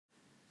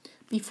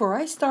Before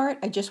I start,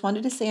 I just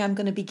wanted to say I'm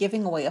going to be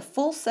giving away a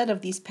full set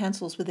of these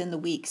pencils within the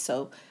week,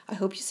 so I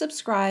hope you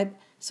subscribe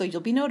so you'll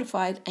be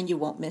notified and you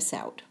won't miss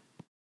out.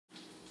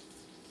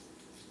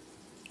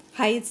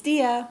 Hi, it's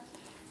Dia.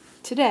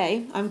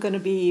 Today I'm going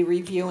to be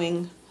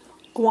reviewing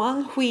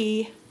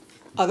Guanghui,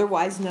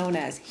 otherwise known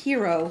as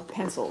Hero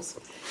pencils.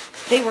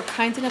 They were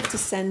kind enough to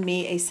send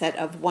me a set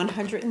of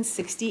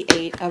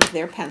 168 of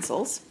their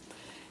pencils,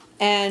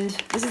 and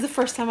this is the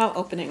first time I'm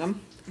opening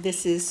them.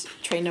 This is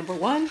tray number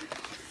 1.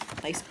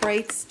 Nice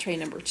brights. Tray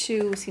number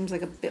 2 seems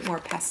like a bit more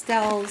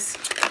pastels.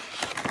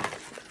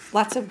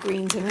 Lots of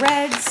greens and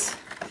reds.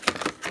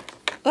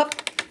 Oh,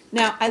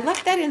 now I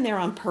left that in there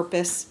on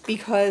purpose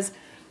because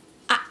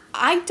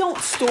I don't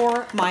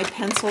store my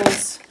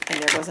pencils, and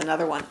there goes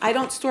another one. I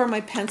don't store my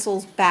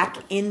pencils back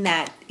in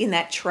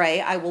that tray.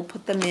 I will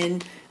put them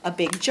in a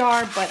big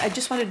jar, but I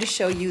just wanted to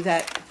show you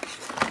that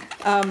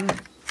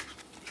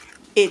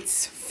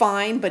it's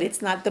fine, but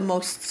it's not the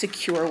most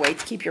secure way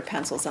to keep your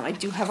pencils in. I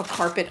do have a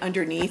carpet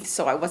underneath,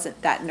 so I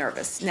wasn't that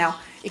nervous. Now,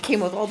 it came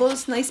with all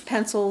those nice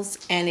pencils,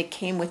 and it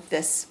came with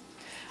this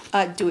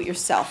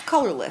do-it-yourself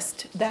color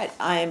list that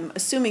I'm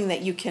assuming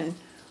that you can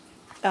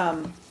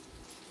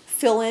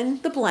fill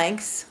in the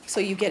blanks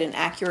so you get an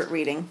accurate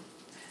reading.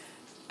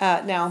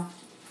 Now,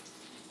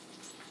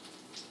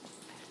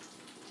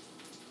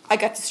 I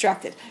got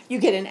distracted. You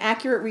get an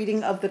accurate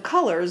reading of the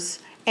colors,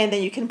 and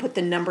then you can put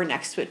the number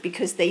next to it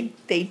because they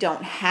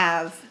don't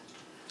have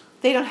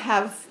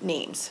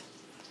names.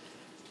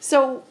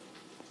 So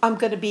I'm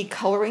going to be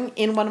coloring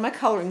in one of my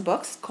coloring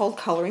books called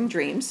Coloring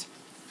Dreams.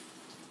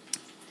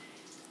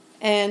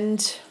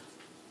 And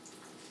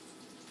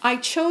I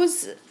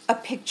chose a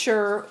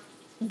picture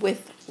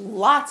with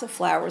lots of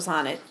flowers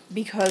on it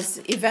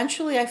because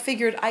eventually I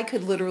figured I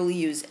could literally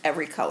use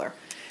every color.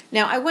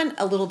 Now I went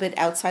a little bit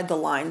outside the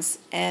lines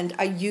and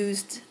I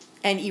used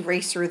an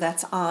eraser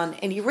that's on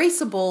an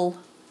erasable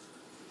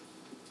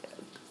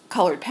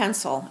colored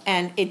pencil,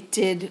 and it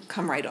did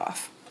come right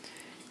off.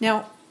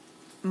 Now,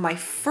 my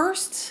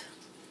first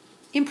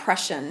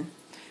impression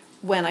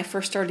when I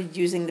first started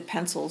using the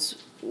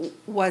pencils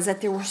was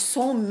that there were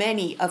so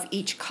many of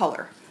each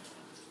color.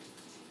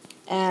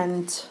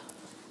 And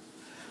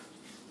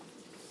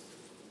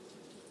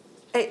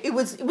it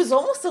was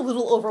almost a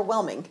little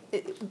overwhelming.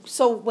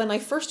 So when I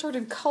first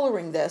started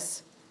coloring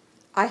this,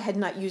 I had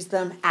not used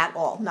them at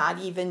all, not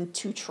even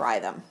to try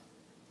them.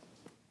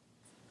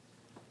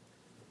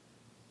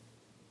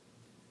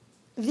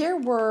 There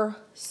were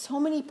so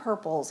many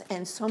purples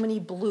and so many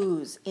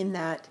blues in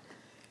that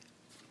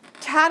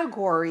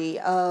category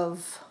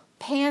of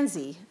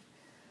pansy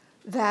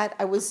that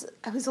I was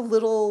a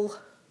little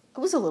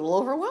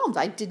overwhelmed.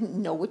 I didn't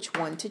know which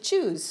one to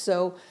choose.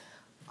 So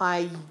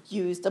I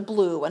used a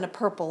blue and a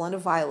purple and a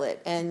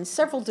violet and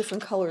several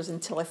different colors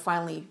until I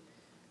finally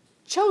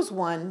chose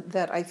one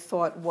that I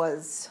thought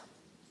was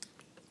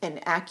an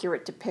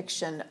accurate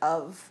depiction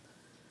of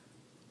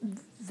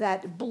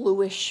that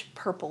bluish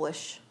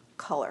purplish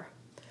color.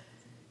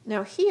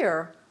 Now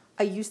here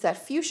I used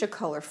that fuchsia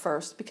color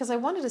first because I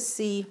wanted to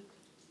see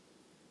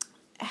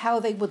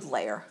how they would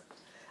layer.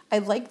 I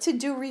like to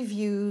do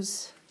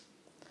reviews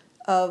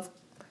of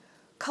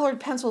colored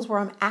pencils where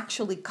I'm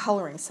actually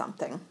coloring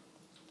something.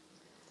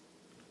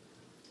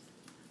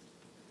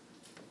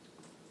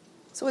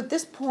 So at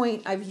this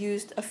point, I've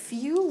used a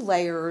few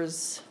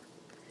layers,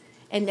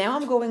 and now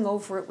I'm going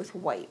over it with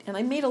white. And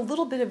I made a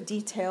little bit of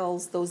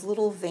details, those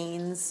little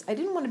veins. I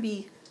didn't want to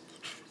be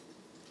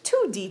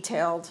too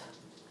detailed,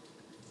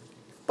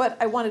 but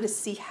I wanted to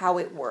see how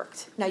it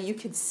worked. Now you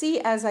could see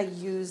as I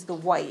used the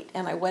white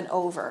and I went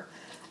over,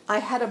 I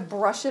had to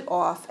brush it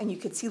off, and you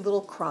could see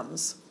little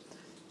crumbs,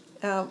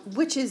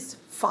 which is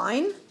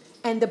fine.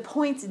 And the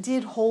points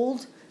did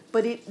hold,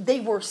 but they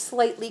were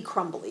slightly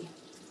crumbly.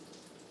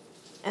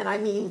 And I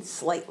mean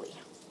slightly.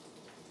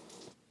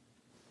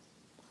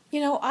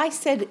 You know, I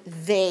said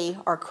they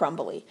are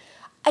crumbly.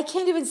 I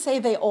can't even say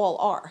they all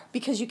are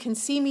because you can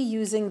see me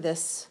using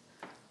this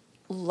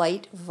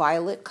light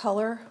violet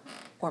color,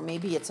 or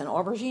maybe it's an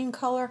aubergine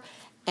color,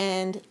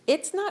 and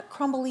it's not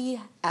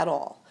crumbly at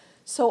all.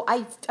 So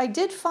I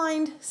did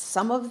find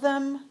some of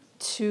them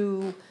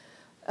to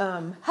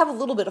have a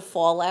little bit of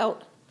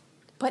fallout,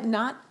 but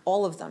not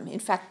all of them. In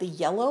fact, the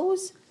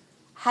yellows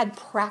had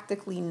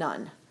practically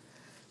none.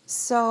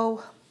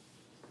 So,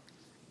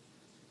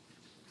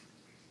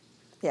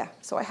 yeah,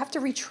 so I have to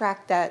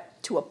retract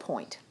that to a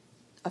point.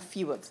 A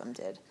few of them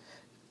did.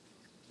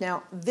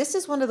 Now, this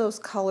is one of those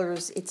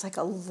colors, it's like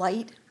a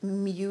light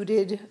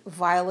muted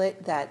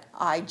violet that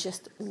I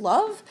just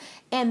love,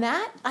 and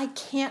that I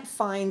can't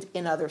find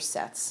in other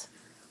sets.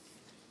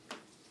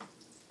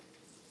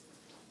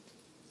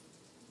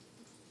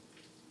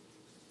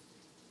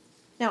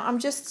 Now I'm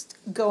just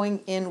going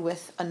in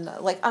with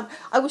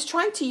I was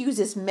trying to use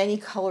as many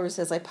colors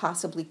as I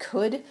possibly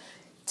could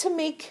to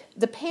make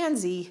the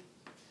pansy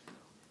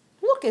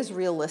look as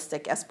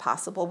realistic as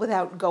possible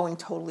without going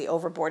totally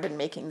overboard and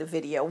making the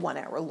video 1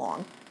 hour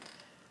long.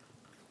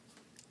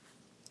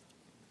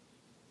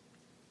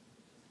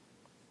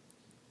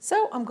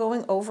 So I'm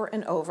going over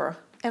and over,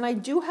 and I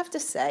do have to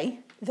say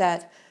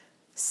that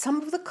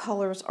some of the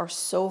colors are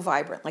so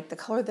vibrant, like the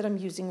color that I'm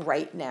using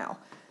right now.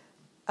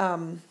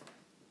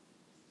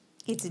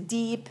 It's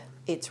deep,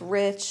 it's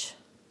rich,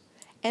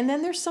 and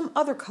then there's some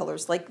other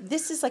colors, like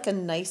this is like a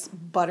nice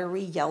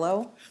buttery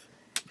yellow,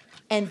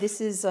 and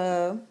this is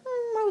I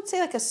would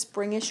say like a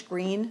springish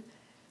green.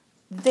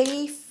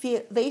 They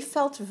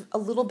felt a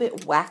little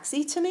bit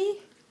waxy to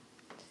me,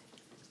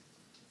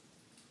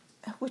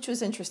 which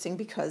was interesting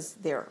because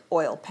they're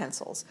oil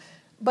pencils.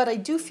 But I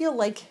do feel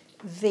like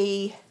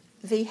they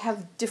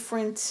have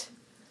different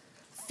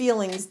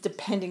feelings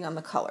depending on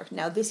the color.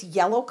 Now this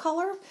yellow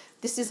color,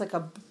 this is like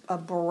a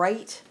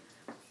bright,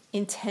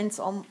 intense,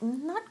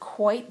 not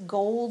quite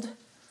gold,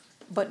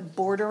 but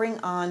bordering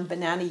on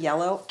banana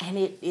yellow, and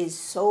it is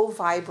so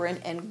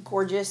vibrant and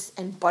gorgeous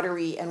and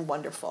buttery and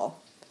wonderful.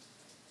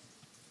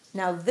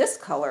 Now this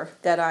color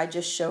that I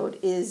just showed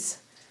is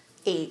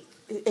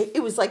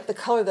it was like the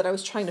color that I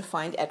was trying to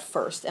find at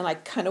first, and I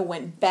kind of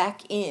went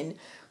back in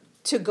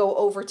to go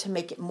over to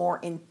make it more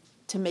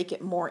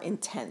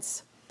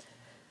intense.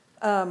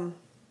 A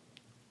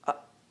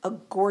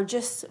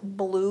gorgeous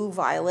blue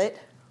violet,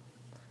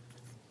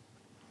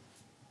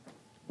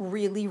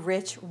 really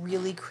rich,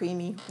 really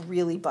creamy,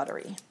 really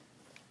buttery.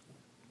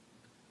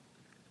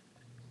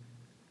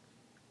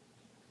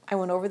 I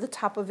went over the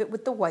top of it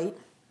with the white,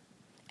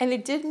 and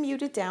it did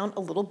mute it down a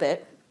little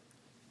bit.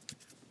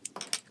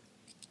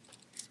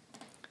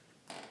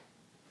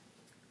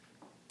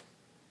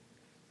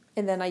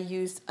 And then I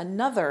used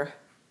another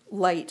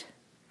light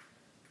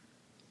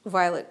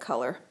violet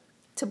color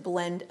to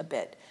blend a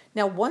bit.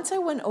 Now, once I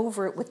went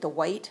over it with the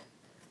white,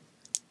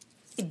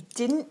 it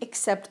didn't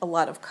accept a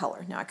lot of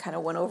color. Now, I kind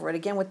of went over it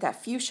again with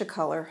that fuchsia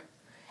color,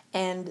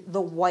 and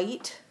the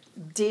white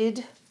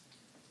did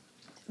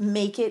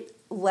make it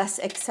less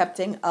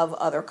accepting of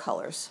other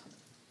colors.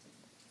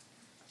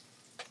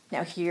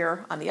 Now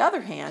here, on the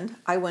other hand,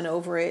 I went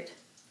over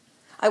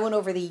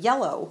the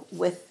yellow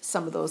with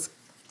some of those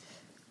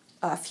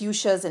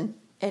fuchsias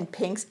and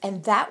pinks,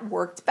 and that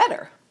worked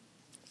better.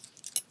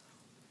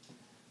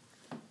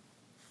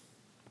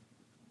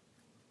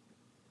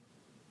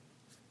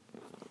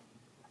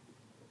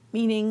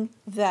 Meaning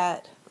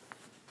that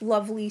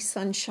lovely,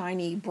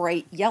 sunshiny,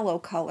 bright yellow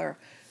color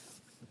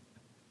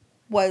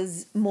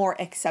was more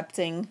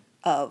accepting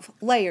of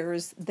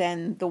layers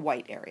than the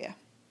white area.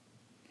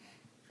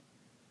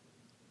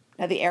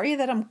 Now the area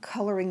that I'm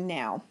coloring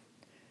now,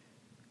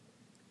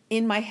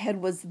 in my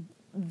head was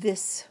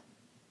this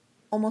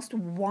almost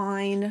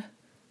wine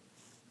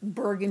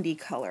burgundy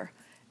color,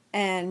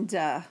 and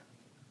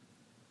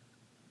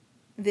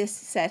this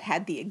set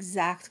had the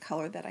exact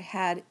color that I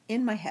had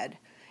in my head.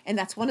 And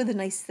that's one of the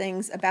nice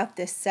things about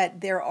this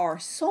set. There are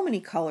so many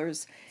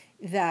colors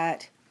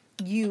that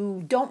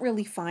you don't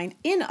really find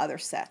in other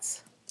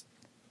sets.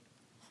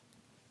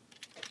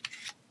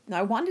 Now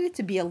I wanted it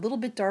to be a little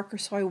bit darker,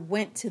 so I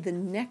went to the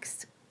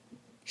next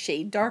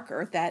shade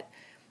darker that,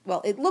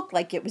 well, it looked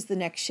like it was the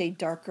next shade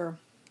darker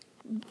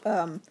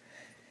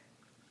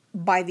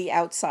by the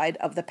outside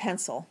of the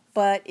pencil,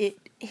 but it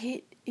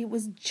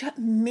was just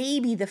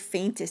maybe the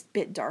faintest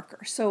bit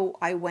darker. So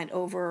I went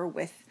over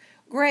with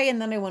gray,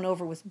 and then I went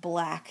over with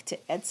black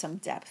to add some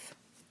depth.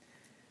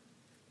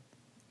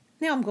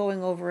 Now I'm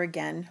going over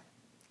again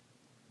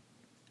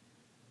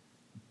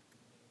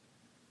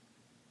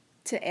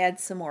to add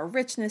some more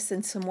richness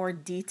and some more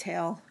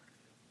detail.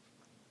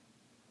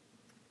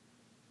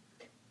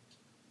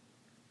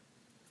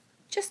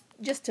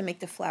 Just to make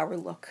the flower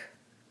look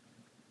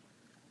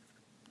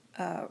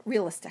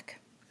realistic.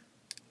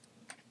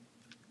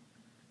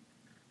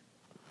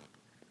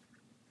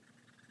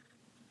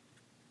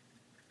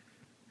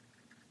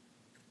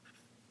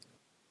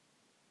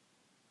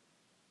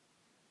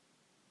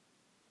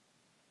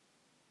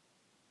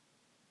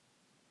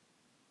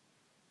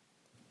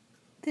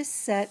 This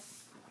set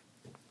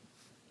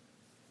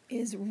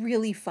is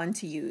really fun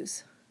to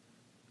use.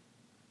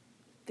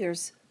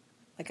 There's,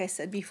 like I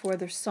said before,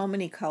 there's so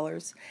many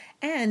colors,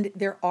 and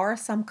there are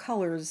some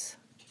colors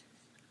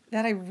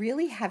that I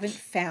really haven't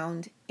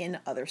found in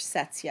other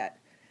sets yet.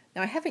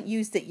 Now I haven't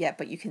used it yet,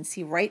 but you can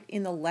see right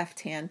in the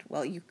left hand,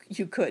 well, you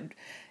could,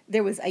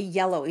 there was a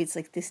yellow, it's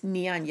like this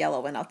neon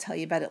yellow, and I'll tell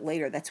you about it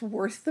later, that's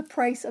worth the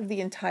price of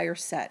the entire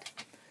set.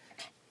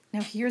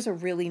 Now here's a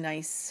really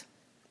nice,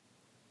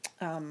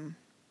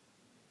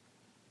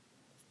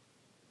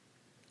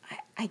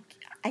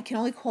 I can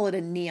only call it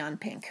a neon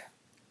pink.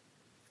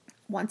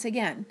 Once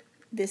again,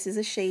 this is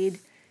a shade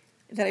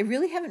that I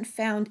really haven't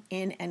found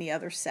in any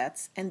other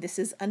sets, and this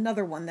is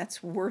another one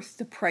that's worth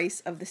the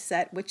price of the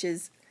set, which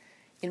is,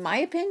 in my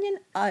opinion,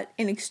 an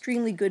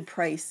extremely good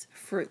price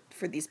for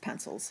these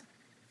pencils.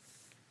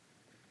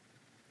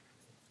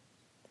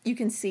 You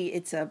can see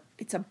it's a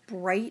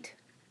bright,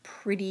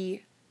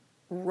 pretty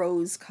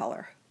rose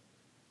color.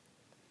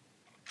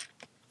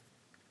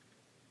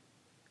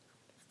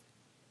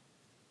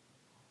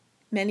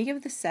 Many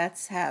of the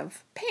sets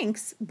have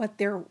pinks, but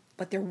they're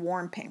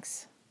warm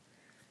pinks.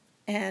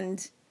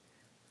 And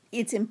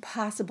it's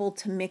impossible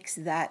to mix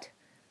that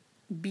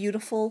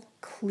beautiful,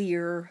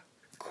 clear,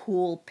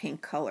 cool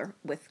pink color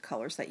with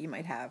colors that you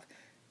might have.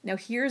 Now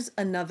here's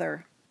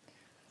another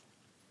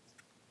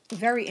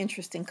very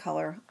interesting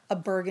color, a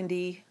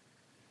burgundy.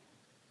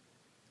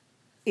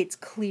 It's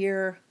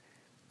clear,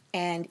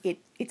 and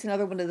it's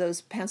another one of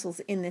those pencils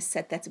in this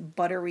set that's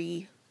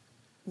buttery,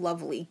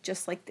 lovely,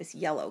 just like this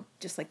yellow,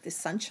 just like this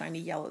sunshiny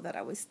yellow that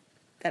I was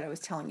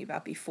telling you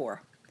about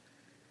before.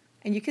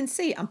 And you can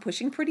see I'm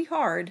pushing pretty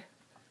hard,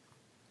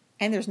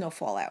 and there's no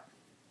fallout.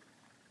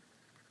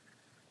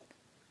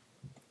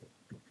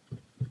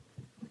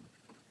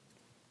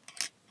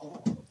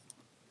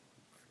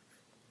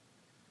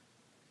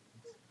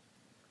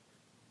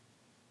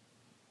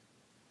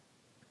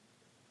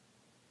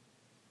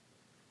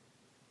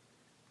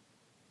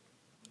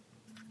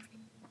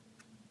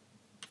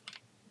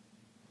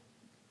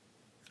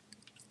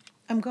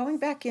 I'm going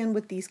back in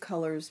with these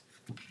colors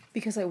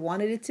because I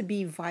wanted it to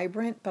be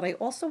vibrant, but I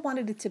also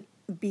wanted it to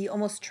be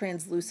almost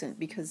translucent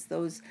because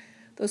those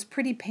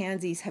pretty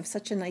pansies have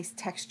such a nice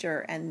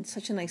texture and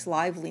such a nice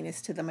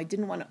liveliness to them. I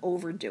didn't want to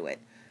overdo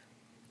it.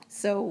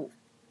 So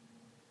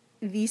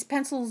these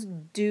pencils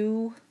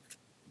do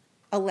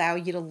allow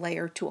you to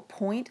layer to a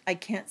point. I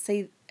can't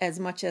say as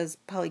much as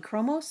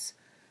polychromos,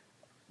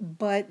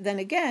 but then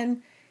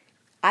again,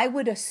 I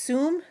would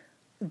assume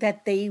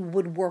that they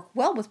would work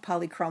well with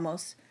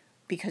polychromos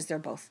because they're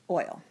both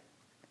oil.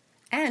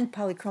 And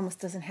polychromos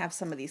doesn't have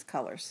some of these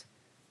colors,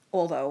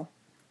 although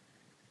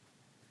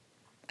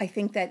I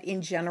think that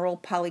in general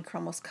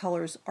polychromos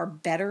colors are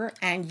better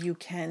and you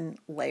can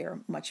layer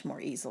much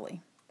more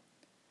easily.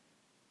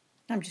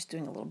 I'm just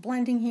doing a little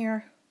blending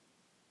here.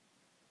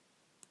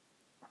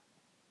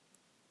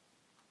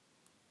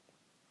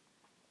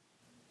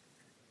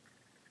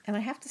 And I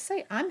have to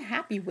say, I'm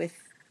happy with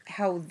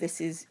how this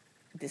is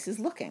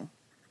looking.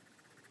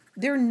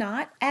 They're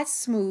not as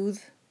smooth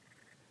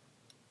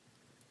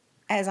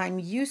as I'm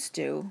used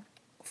to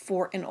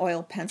for an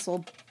oil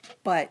pencil,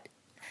 but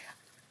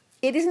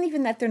it isn't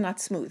even that they're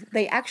not smooth.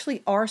 They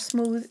actually are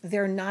smooth.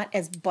 They're not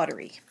as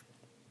buttery.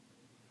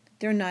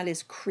 They're not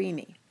as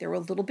creamy. They're a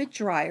little bit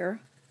drier.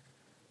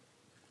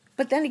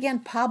 But then again,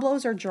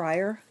 Pablos are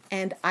drier,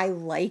 and I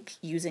like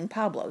using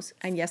Pablos.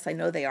 And yes, I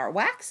know they are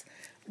wax,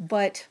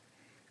 but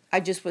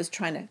I just was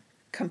trying to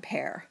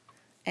compare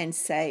and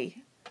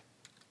say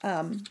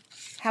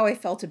how I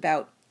felt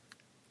about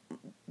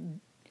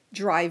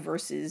dry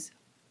versus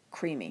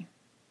creamy.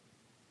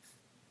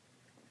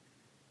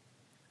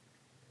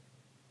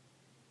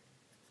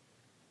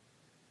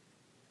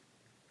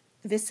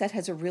 This set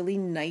has a really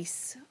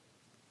nice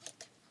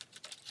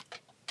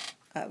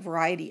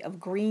variety of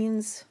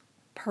greens,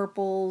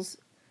 purples,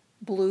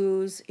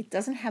 blues. It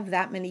doesn't have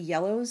that many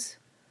yellows,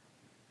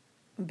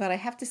 but I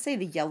have to say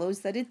the yellows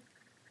that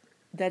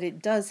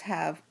it does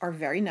have are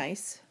very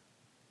nice,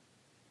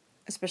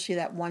 especially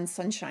that one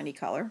sunshiny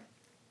color.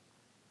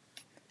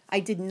 I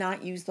did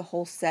not use the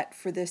whole set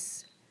for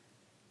this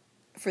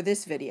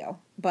video,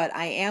 but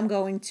I am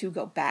going to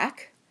go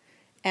back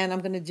and I'm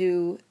going to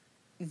do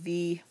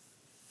the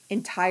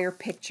entire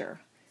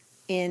picture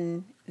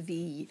in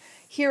the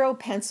Hero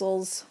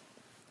pencils,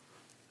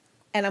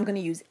 and I'm going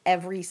to use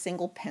every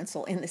single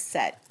pencil in the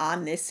set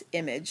on this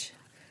image.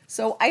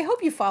 So I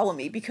hope you follow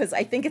me because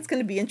I think it's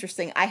going to be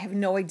interesting. I have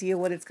no idea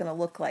what it's going to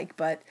look like,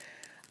 but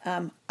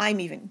I'm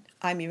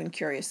even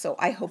curious. So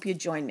I hope you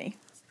join me.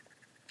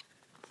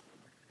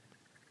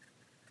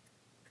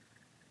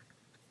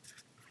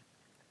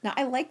 Now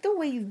I like the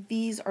way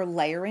these are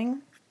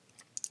layering.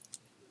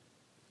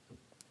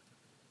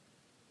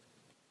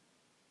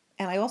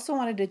 And I also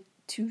wanted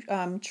to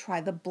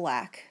try the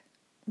black.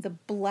 The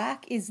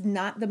black is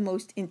not the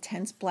most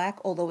intense black,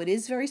 although it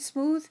is very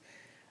smooth.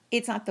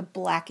 It's not the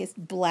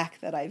blackest black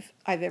that I've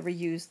ever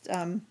used.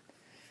 I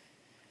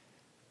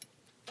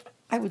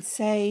would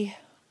say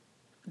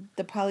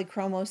the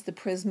Polychromos, the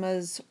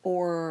Prismas,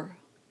 or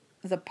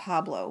the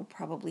Pablo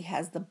probably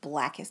has the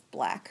blackest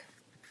black.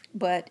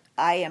 But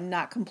I am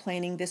not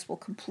complaining. This will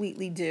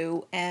completely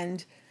do.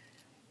 And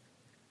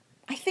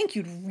I think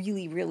you'd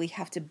really, really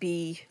have to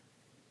be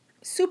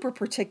super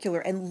particular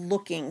and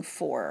looking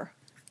for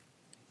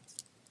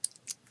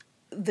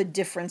the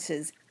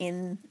differences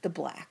in the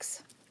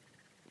blacks.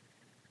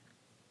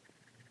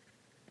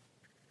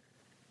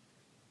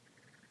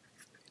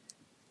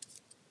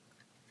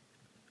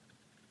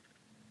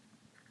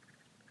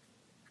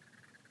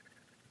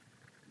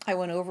 I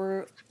went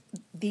over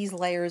these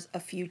layers a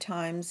few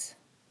times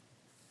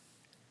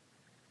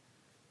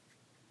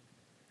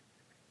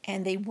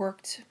and they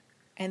worked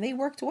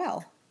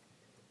well.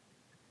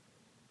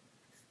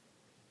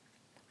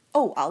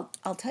 Oh,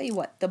 I'll tell you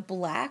what, the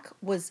black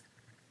was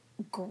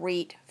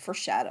great for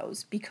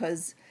shadows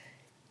because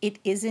it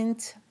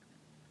isn't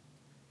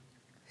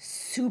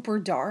super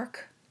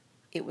dark.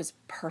 It was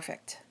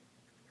perfect.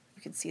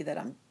 You can see that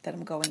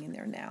I'm going in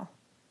there now.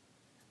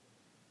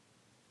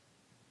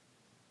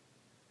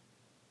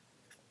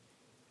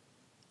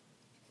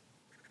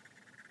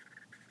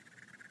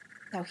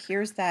 Now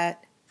here's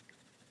that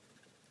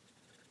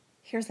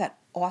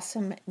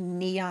awesome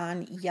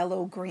neon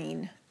yellow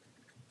green.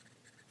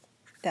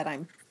 that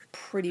I'm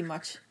pretty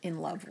much in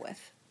love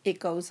with. It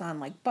goes on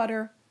like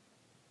butter.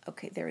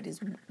 Okay, there it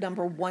is,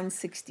 number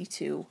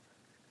 162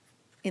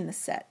 in the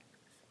set.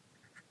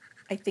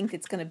 I think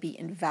it's going to be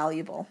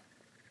invaluable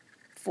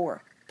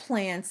for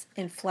plants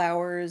and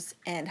flowers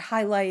and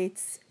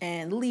highlights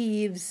and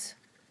leaves.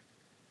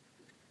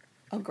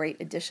 A great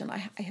addition.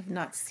 I have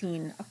not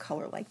seen a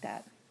color like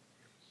that.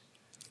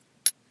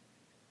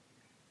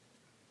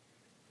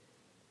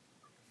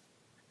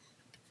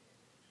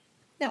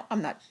 Now,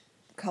 I'm not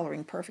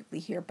coloring perfectly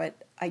here,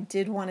 but I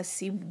did want to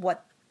see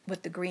what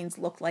the greens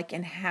look like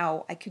and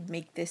how I could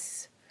make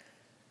this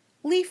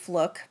leaf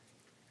look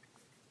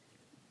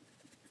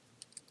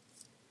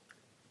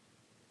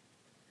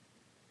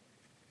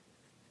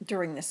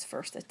during this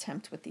first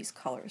attempt with these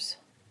colors,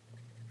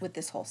 with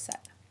this whole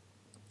set.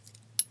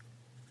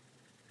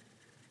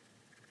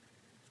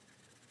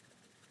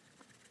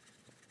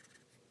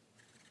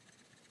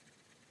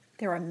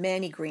 There are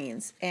many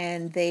greens,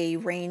 and they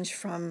range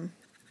from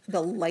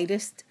the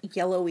lightest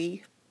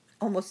yellowy,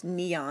 almost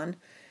neon,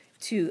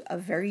 to a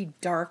very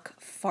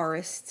dark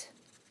forest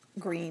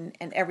green,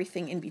 and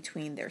everything in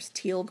between. There's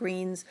teal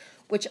greens,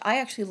 which I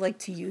actually like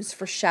to use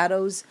for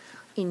shadows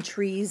in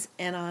trees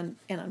and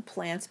on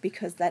plants,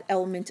 because that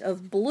element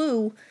of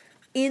blue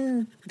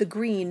in the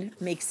green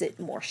makes it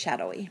more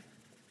shadowy.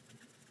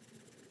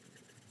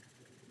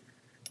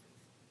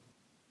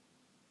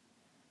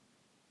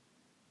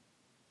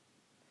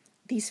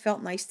 These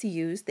felt nice to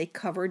use. They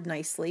covered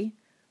nicely.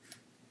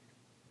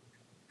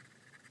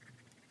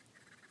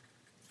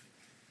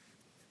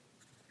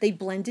 They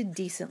blended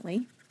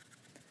decently.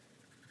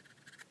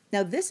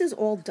 Now this is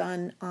all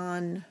done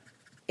on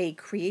a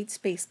Create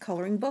Space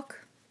coloring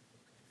book.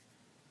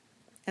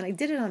 And I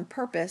did it on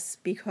purpose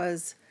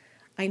because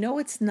I know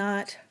it's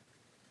not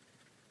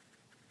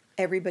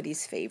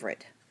everybody's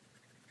favorite.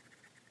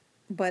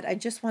 But I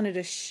just wanted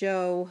to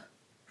show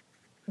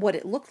what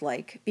it looked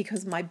like,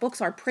 because my books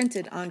are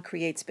printed on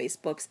Create Space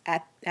books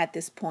at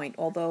this point,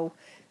 although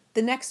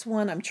the next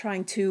one I'm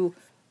trying to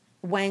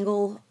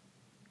wangle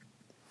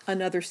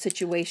another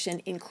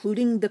situation,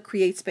 including the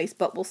Create Space,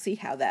 but we'll see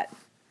how that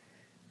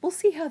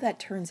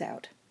turns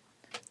out.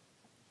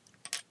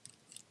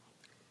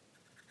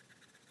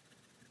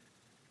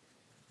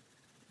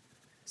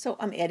 So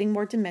I'm adding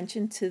more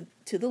dimension to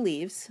the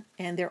leaves,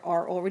 and there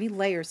are already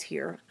layers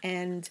here,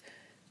 and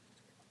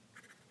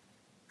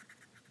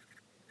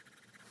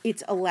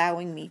it's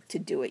allowing me to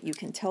do it. You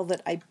can tell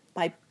that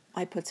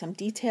I put some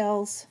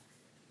details.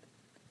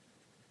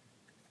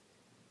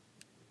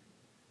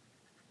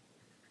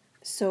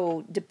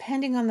 So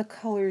depending on the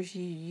colors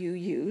you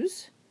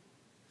use,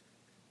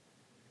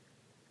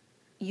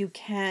 you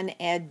can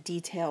add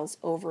details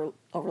over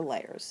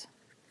layers.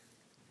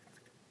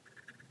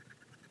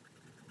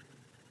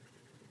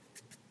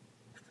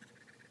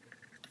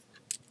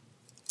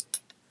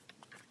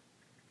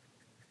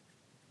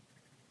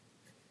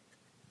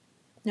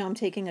 Now I'm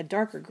taking a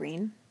darker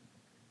green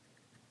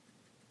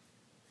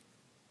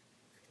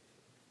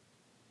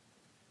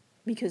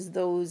because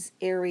those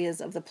areas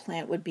of the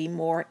plant would be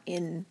more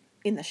in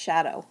the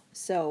shadow.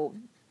 So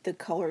the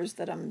colors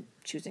that I'm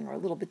choosing are a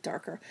little bit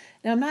darker.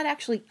 Now I'm not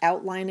actually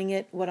outlining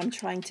it. What I'm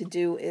trying to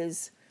do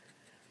is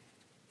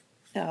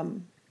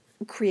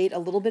create a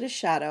little bit of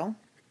shadow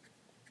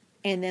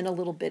and then a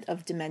little bit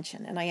of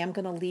dimension. And I am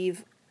going to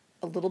leave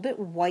a little bit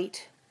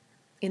white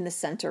in the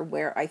center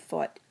where I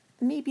thought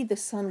maybe the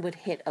sun would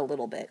hit a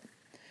little bit.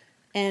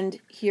 And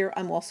here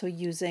I'm also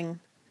using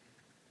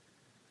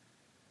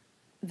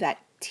that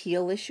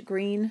tealish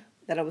green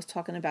that I was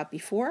talking about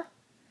before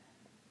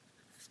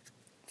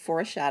for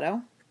a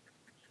shadow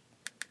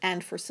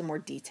and for some more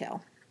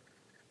detail.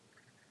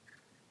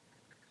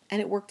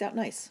 And it worked out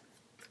nice.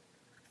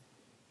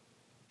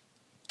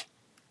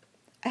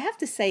 I have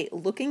to say,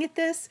 looking at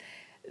this,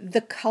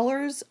 the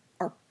colors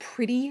are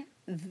pretty.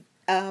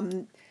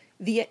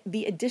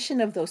 The addition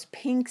of those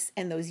pinks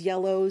and those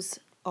yellows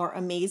are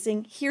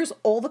amazing. Here's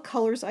all the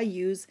colors I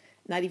use,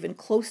 not even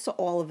close to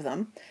all of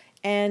them.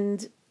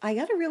 And I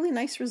got a really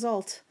nice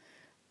result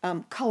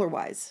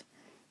color-wise.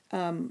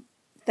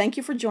 Thank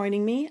you for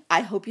joining me. I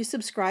hope you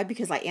subscribe,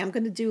 because I am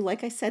going to do,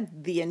 like I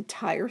said, the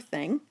entire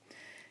thing.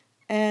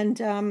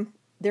 And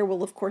there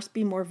will, of course,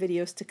 be more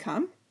videos to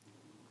come.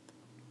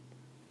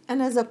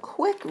 And as a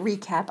quick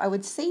recap, I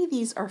would say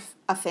these are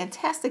a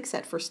fantastic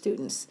set for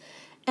students.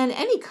 And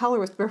any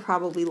colorist will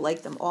probably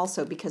like them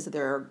also, because of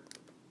their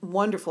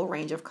wonderful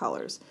range of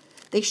colors.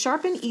 They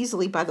sharpen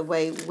easily, by the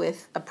way,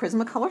 with a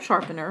Prismacolor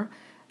sharpener,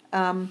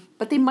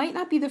 but they might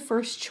not be the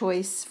first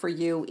choice for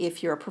you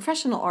if you're a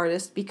professional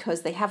artist,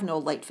 because they have no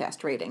light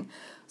fast rating.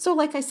 So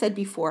like I said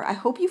before, I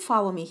hope you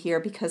follow me here,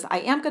 because I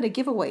am going to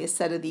give away a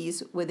set of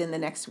these within the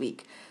next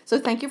week. So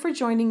thank you for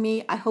joining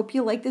me. I hope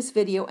you liked this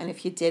video, and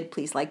if you did,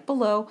 please like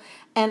below,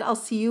 and I'll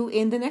see you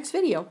in the next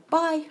video.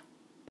 Bye!